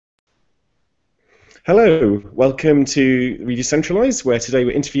Hello, welcome to Redecentralize, where today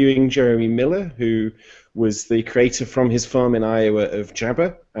we're interviewing Jeremie Miller, who was the creator from his farm in Iowa of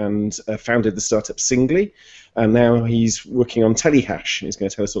Jabber and founded the startup Singly, and now he's working on TeleHash. He's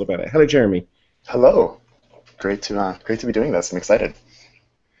going to tell us all about it. Hello, Jeremy. Hello. Great to be doing this. I'm excited.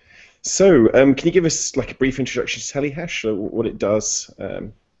 So, can you give us like a brief introduction to TeleHash, or what it does?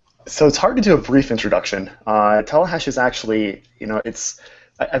 So it's hard to do a brief introduction. TeleHash is actually,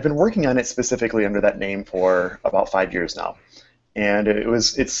 I've been working on it specifically under that name for about 5 years now, and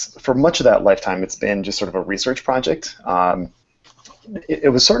it's for much of that lifetime, it's been just sort of a research project.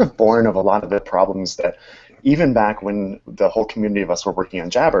 It was sort of born of a lot of the problems that even back when the whole community of us were working on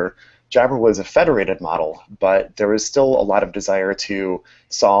Jabber, Jabber was a federated model, but there was still a lot of desire to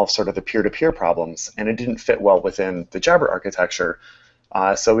solve sort of the peer-to-peer problems, and it didn't fit well within the Jabber architecture.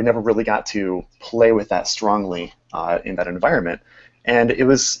 So we never really got to play with that strongly in that environment. And it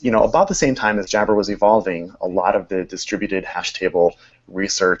was, about the same time as Jabber was evolving, a lot of the distributed hash table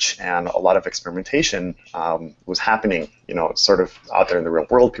research and a lot of experimentation was happening, sort of out there in the real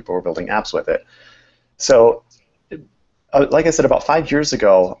world. People were building apps with it. So, like I said, about 5 years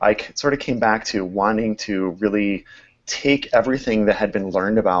ago, I sort of came back to wanting to really take everything that had been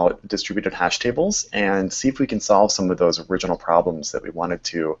learned about distributed hash tables and see if we can solve some of those original problems that we had wanted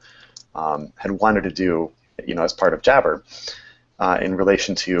to do, as part of Jabber, in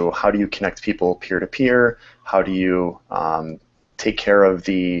relation to how do you connect people peer-to-peer, how do you take care of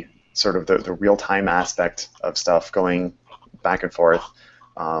the sort of the real-time aspect of stuff going back and forth.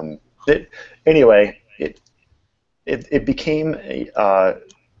 Anyway, it became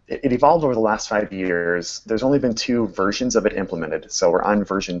it evolved over the last 5 years. There's only been 2 versions of it implemented, so we're on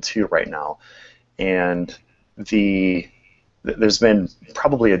version 2 right now, and there's been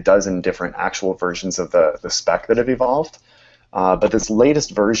probably a dozen different actual versions of the spec that have evolved, but this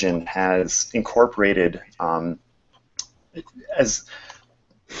latest version has incorporated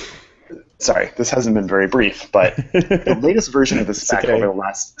Sorry, this hasn't been very brief, but the latest version of the spec over the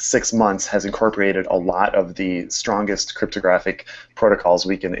last 6 months has incorporated a lot of the strongest cryptographic protocols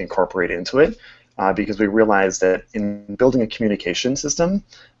we can incorporate into it, because we realized that in building a communication system,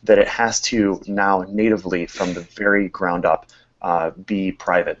 that it has to now natively, from the very ground up, be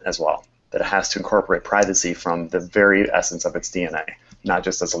private as well. That it has to incorporate privacy from the very essence of its DNA, not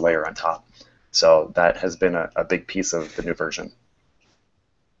just as a layer on top. So that has been a big piece of the new version.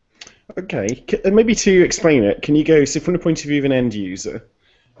 Okay, maybe to explain it, can you go, so from the point of view of an end user,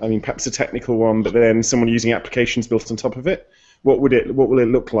 I mean perhaps a technical one, but then someone using applications built on top of it, what will it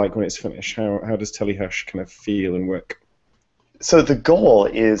look like when it's finished? How does TeleHash kind of feel and work? So the goal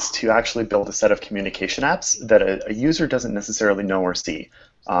is to actually build a set of communication apps that a user doesn't necessarily know or see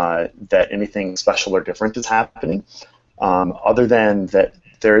that anything special or different is happening, other than that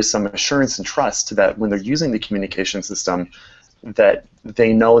there is some assurance and trust that when they're using the communication system, that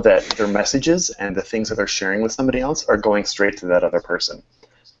they know that their messages and the things that they're sharing with somebody else are going straight to that other person,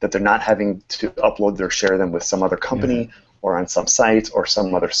 that they're not having to upload or share them with some other company or on some site or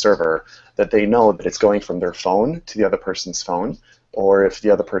some other server, that they know that it's going from their phone to the other person's phone, or if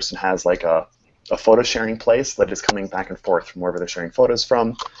the other person has like a photo sharing place, that is coming back and forth from wherever they're sharing photos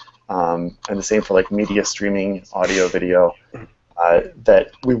from, and the same for like media streaming, audio, video,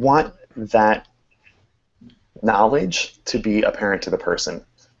 that we want that knowledge to be apparent to the person,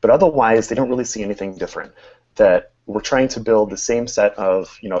 but otherwise they don't really see anything different. That we're trying to build the same set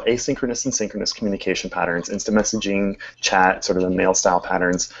of asynchronous and synchronous communication patterns, instant messaging, chat, sort of the mail style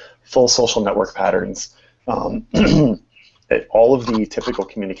patterns, full social network patterns, all of the typical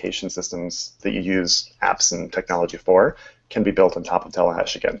communication systems that you use apps and technology for can be built on top of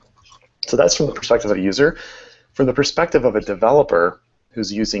TeleHash again. So that's from the perspective of a user. From the perspective of a developer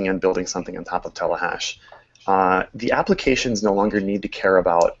who's using and building something on top of TeleHash, the applications no longer need to care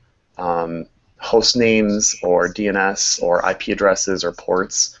about host names or DNS or IP addresses or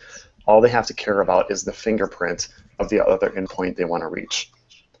ports. All they have to care about is the fingerprint of the other endpoint they want to reach.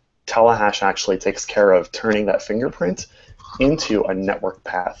 TeleHash actually takes care of turning that fingerprint into a network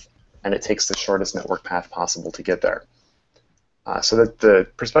path, and it takes the shortest network path possible to get there. So that the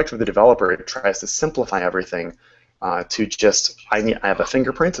perspective of the developer, it tries to simplify everything to just, I have a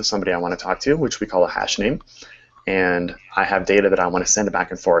fingerprint of somebody I want to talk to, which we call a hash name, and I have data that I want to send back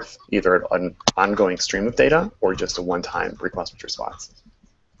and forth, either an ongoing stream of data or just a one-time request and response.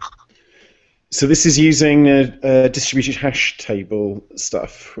 So this is using distributed hash table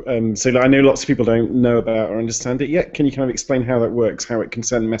stuff. So I know lots of people don't know about or understand it yet. Can you kind of explain how that works, how it can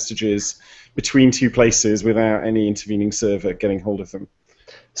send messages between 2 places without any intervening server getting hold of them?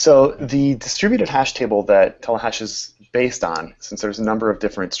 So the distributed hash table that TeleHash is based on, since there's a number of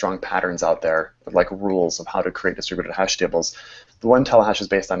different strong patterns out there, like rules of how to create distributed hash tables, the one TeleHash is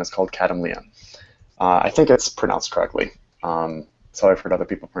based on is called Kademlia. I think it's pronounced correctly. So I've heard other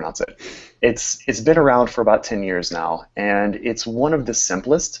people pronounce it. It's been around for about 10 years now, and it's one of the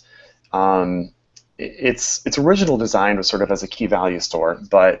simplest. Its original design was sort of as a key value store,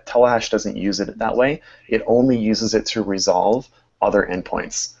 but TeleHash doesn't use it that way. It only uses it to resolve other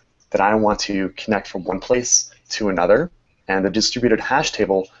endpoints that I want to connect from one place to another, and the distributed hash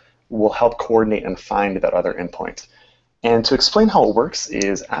table will help coordinate and find that other endpoint. And to explain how it works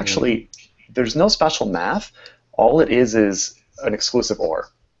is actually there's no special math. All it is an exclusive OR.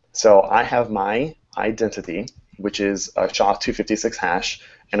 So I have my identity, which is a SHA-256 hash,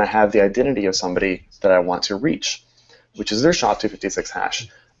 and I have the identity of somebody that I want to reach, which is their SHA-256 hash.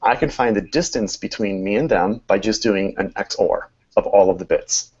 I can find the distance between me and them by just doing an XOR of all of the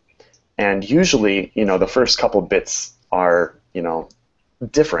bits. And usually, the first couple bits are,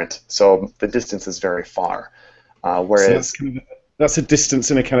 different, so the distance is very far. Whereas So that's a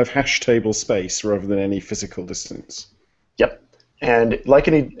distance in a kind of hash table space rather than any physical distance. Yep. And like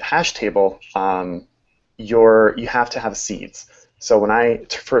any hash table, you have to have seeds. So when I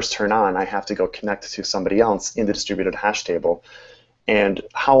first turn on, I have to go connect to somebody else in the distributed hash table. And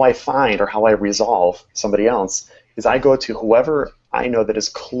how I find or how I resolve somebody else is I go to whoever I know that is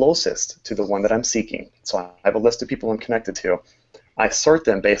closest to the one that I'm seeking. So I have a list of people I'm connected to. I sort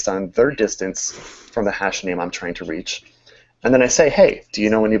them based on their distance from the hash name I'm trying to reach. And then I say, hey, do you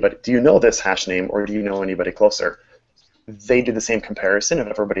know anybody? Do you know this hash name, or do you know anybody closer? They do the same comparison of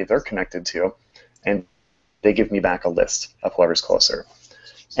everybody they're connected to, and they give me back a list of whoever's closer.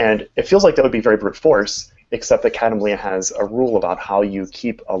 And it feels like that would be very brute force, except that Kademlia has a rule about how you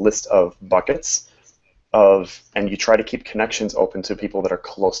keep a list of buckets and you try to keep connections open to people that are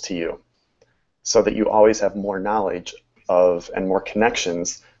close to you, so that you always have more knowledge of and more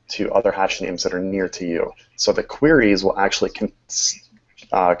connections to other hash names that are near to you. So the queries will actually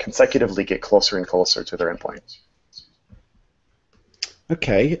consecutively get closer and closer to their endpoint.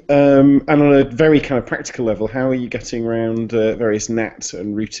 Okay, and on a very kind of practical level, how are you getting around various NAT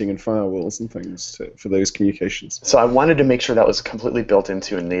and routing and firewalls and things for those communications? So I wanted to make sure that was completely built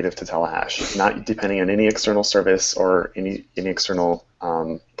into and native to TeleHash, not depending on any external service or any external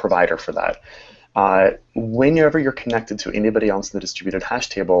provider for that. Whenever you're connected to anybody else in the distributed hash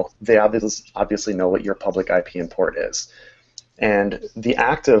table, they obviously know what your public IP and port is. And the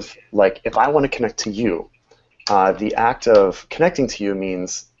act of, like, if I want to connect to you, the act of connecting to you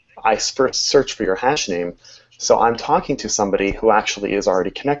means I first search for your hash name, so I'm talking to somebody who actually is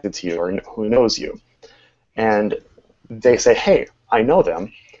already connected to you or who knows you. And they say, hey, I know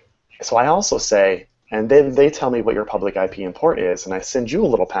them. So I also say, and then they tell me what your public IP and port is, and I send you a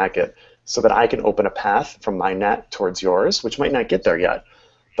little packet so that I can open a path from my NAT towards yours, which might not get there yet.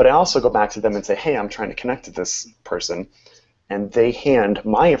 But I also go back to them and say, hey, I'm trying to connect to this person, and they hand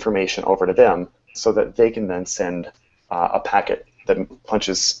my information over to them so that they can then send a packet that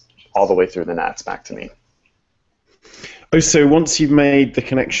punches all the way through the NATs back to me. Oh, so once you've made the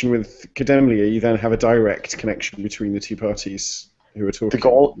connection with Kademlia, you then have a direct connection between the two parties who are talking? The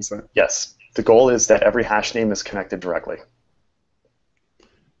goal, yes. The goal is that every hash name is connected directly.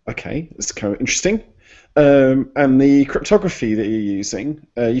 Okay, that's kind of interesting. And the cryptography that you're using,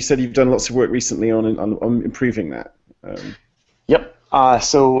 you said you've done lots of work recently on improving that. Yep.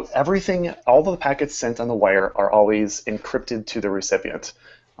 So everything, all the packets sent on the wire are always encrypted to the recipient,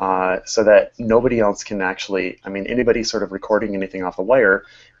 so that nobody else can actually, anybody sort of recording anything off the wire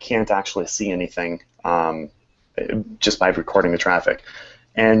can't actually see anything just by recording the traffic.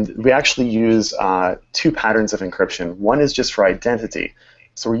 And we actually use two patterns of encryption. One is just for identity.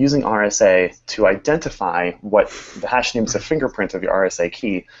 So we're using RSA to identify what the hash name is, a fingerprint of your RSA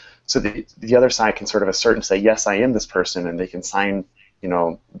key, so the other side can sort of assert and say, yes, I am this person, and they can sign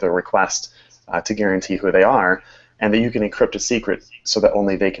the request to guarantee who they are, and that you can encrypt a secret so that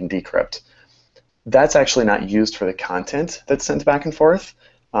only they can decrypt. That's actually not used for the content that's sent back and forth.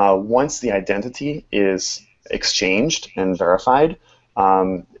 Once the identity is exchanged and verified,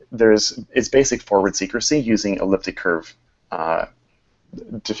 it's basic forward secrecy using elliptic curve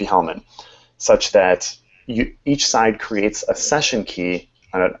Diffie-Hellman, such that each side creates a session key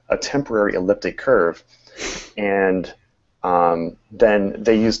on a temporary elliptic curve, and then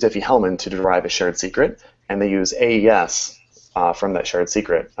they use Diffie-Hellman to derive a shared secret, and they use AES from that shared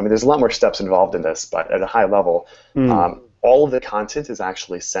secret. There's a lot more steps involved in this, but at a high level, all of the content is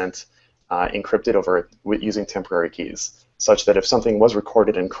actually sent encrypted over using temporary keys, such that if something was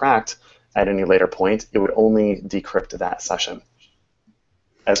recorded and cracked at any later point, it would only decrypt that session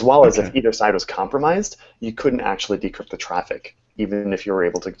as well as if Okay. either side was compromised, you couldn't actually decrypt the traffic, even if you were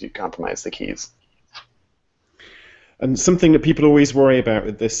able to compromise the keys. And something that people always worry about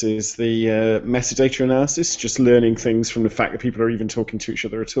with this is the metadata analysis, just learning things from the fact that people are even talking to each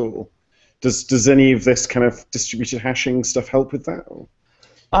other at all. Does any of this kind of distributed hashing stuff help with that? Or?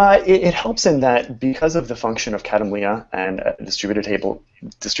 It helps in that because of the function of Kademlia and a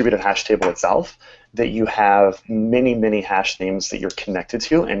distributed hash table itself, that you have many, many hash names that you're connected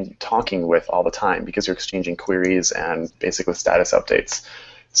to and talking with all the time because you're exchanging queries and basically status updates.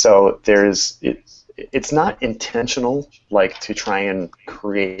 So it's not intentional, like to try and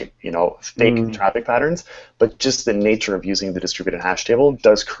create, fake traffic patterns, but just the nature of using the distributed hash table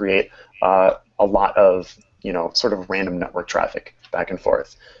does create a lot of, sort of random network traffic back and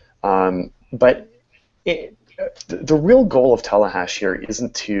forth. But the real goal of TeleHash here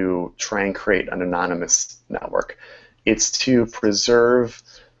isn't to try and create an anonymous network. It's to preserve,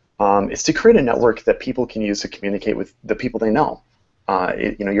 it's to create a network that people can use to communicate with the people they know.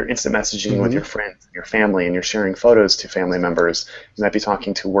 You're instant messaging with your friends, your family, and you're sharing photos to family members. You might be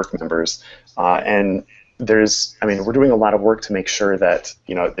talking to work members, and we're doing a lot of work to make sure that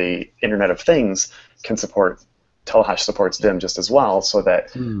the Internet of Things can support TeleHash supports them just as well, so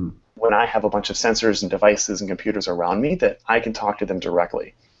that when I have a bunch of sensors and devices and computers around me, that I can talk to them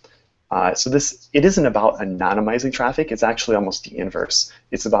directly. So it isn't about anonymizing traffic. It's actually almost the inverse.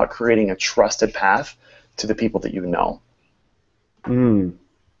 It's about creating a trusted path to the people that you know.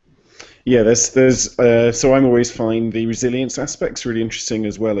 Yeah, so I'm always find the resilience aspects really interesting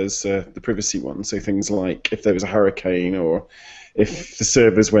as well as the privacy one. So things like if there was a hurricane or if the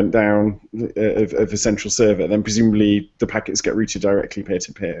servers went down of a central server, then presumably the packets get routed directly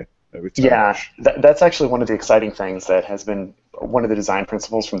peer-to-peer with Yeah, TeleHash. that's actually one of the exciting things that has been one of the design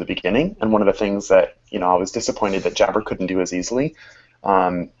principles from the beginning, and one of the things that I was disappointed that Jabber couldn't do as easily,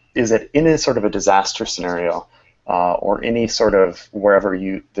 is that in a sort of a disaster scenario, or any sort of wherever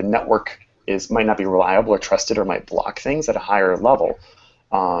the network might not be reliable or trusted or might block things at a higher level,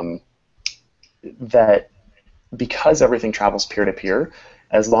 that because everything travels peer-to-peer,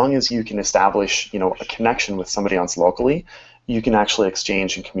 as long as you can establish a connection with somebody else locally, you can actually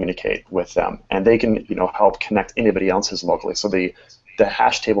exchange and communicate with them, and they can help connect anybody else who's locally. So the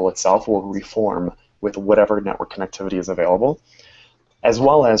hash table itself will reform with whatever network connectivity is available, as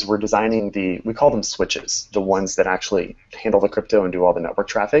well as we're designing we call them switches, the ones that actually handle the crypto and do all the network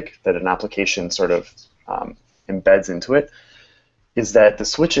traffic that an application sort of embeds into it, is that the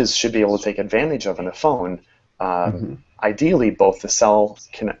switches should be able to take advantage of in a phone, ideally both the cell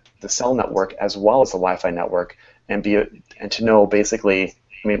network as well as the Wi-Fi network, and to know basically,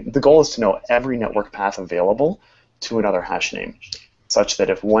 the goal is to know every network path available to another hash name, such that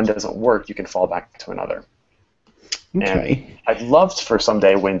if one doesn't work, you can fall back to another. And Okay. I'd love for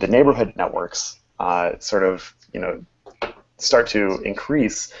someday when the neighborhood networks sort of start to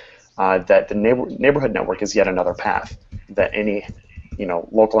increase, that the neighborhood network is yet another path that any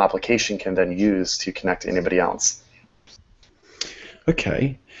local application can then use to connect to anybody else.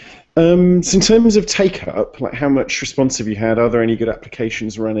 Okay. So in terms of take-up, like how much response have you had? Are there any good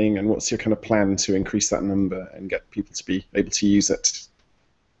applications running, and what's your kind of plan to increase that number and get people to be able to use it?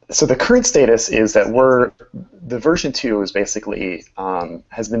 So the current status is that the version 2 is basically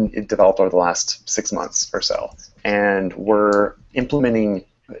has been developed over the last 6 months or so, and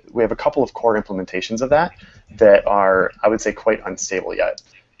we have a couple of core implementations of that are, I would say, quite unstable yet.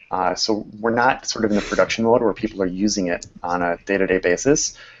 So we're not sort of in the production mode where people are using it on a day-to-day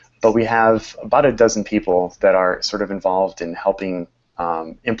basis, but we have about a dozen people that are sort of involved in helping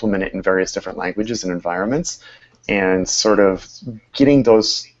implement it in various different languages and environments, and sort of getting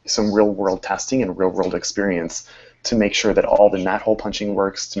some real-world testing and real-world experience to make sure that all the NAT hole punching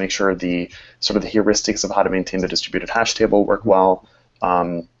works, to make sure the heuristics of how to maintain the distributed hash table work well,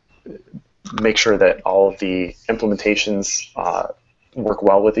 make sure that all of the implementations work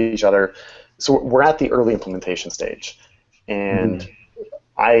well with each other. So we're at the early implementation stage, and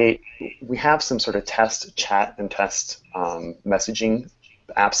we have some sort of test chat and test messaging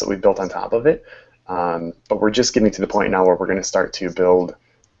apps that we've built on top of it, but we're just getting to the point now where we're going to start to build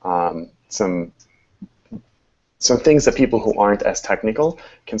some things that people who aren't as technical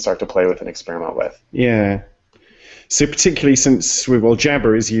can start to play with and experiment with. Yeah. So particularly since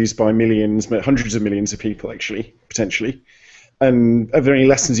Jabber is used by millions, hundreds of millions of people actually, potentially. And are there any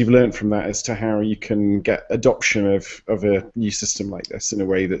lessons you've learned from that as to how you can get adoption of a new system like this in a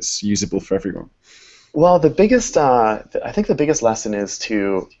way that's usable for everyone? Well, I think the biggest lesson is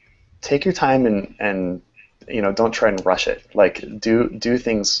to take your time and don't try and rush it. Like do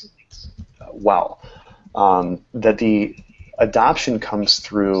things well. adoption comes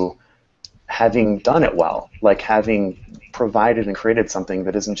through having done it well, like having provided and created something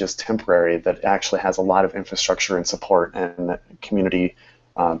that isn't just temporary, that actually has a lot of infrastructure and support and community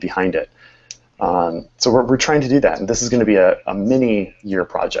behind it. So we're trying to do that, and this is going to be a many-year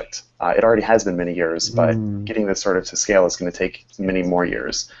project. It already has been many years, but getting this sort of to scale is going to take many more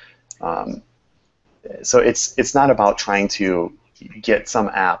years. So it's not about trying to get some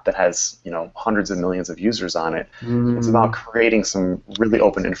app that has hundreds of millions of users on it. It's about creating some really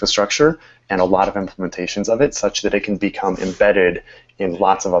open infrastructure and a lot of implementations of it, such that it can become embedded in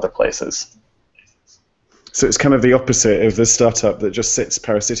lots of other places. So it's kind of the opposite of the startup that just sits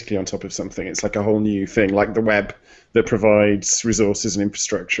parasitically on top of something. It's like a whole new thing, like the web that provides resources and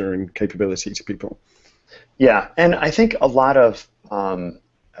infrastructure and capability to people. Yeah, and I think a lot of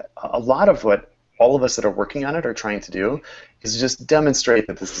what all of us that are working on it are trying to do is just demonstrate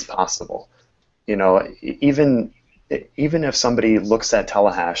that this is possible. Even if somebody looks at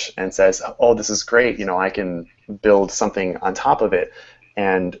TeleHash and says, "Oh, this is great," I can build something on top of it,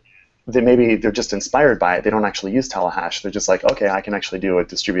 and they're just inspired by it. They don't actually use TeleHash. They're just like, okay, I can actually do a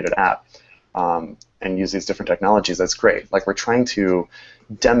distributed app and use these different technologies. That's great. Like, we're trying to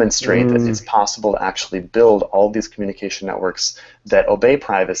demonstrate that it's possible to actually build all these communication networks that obey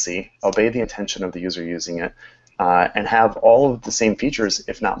privacy, obey the intention of the user using it, and have all of the same features,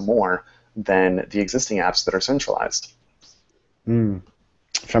 if not more, than the existing apps that are centralized.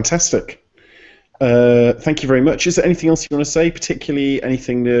 Fantastic. Thank you very much. Is there anything else you want to say, particularly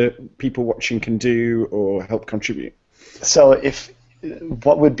anything that people watching can do or help contribute? So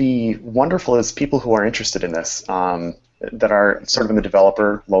what would be wonderful is people who are interested in this, that are sort of in the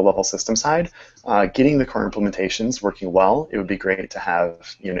developer low-level system side, getting the core implementations working well. It would be great to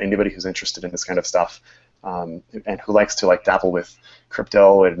have anybody who's interested in this kind of stuff and who likes to dabble with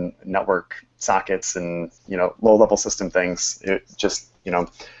crypto and network sockets and low-level system things.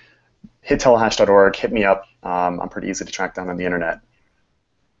 Hit telehash.org, hit me up. I'm pretty easy to track down on the internet.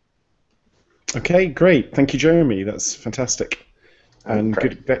 Okay, great. Thank you, Jeremy. That's fantastic. And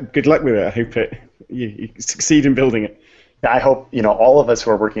good luck with it. I hope you succeed in building it. Yeah, I hope all of us who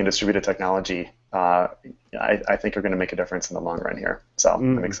are working in distributed technology, I think are going to make a difference in the long run here. So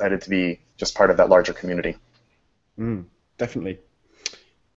I'm excited to be just part of that larger community. Definitely.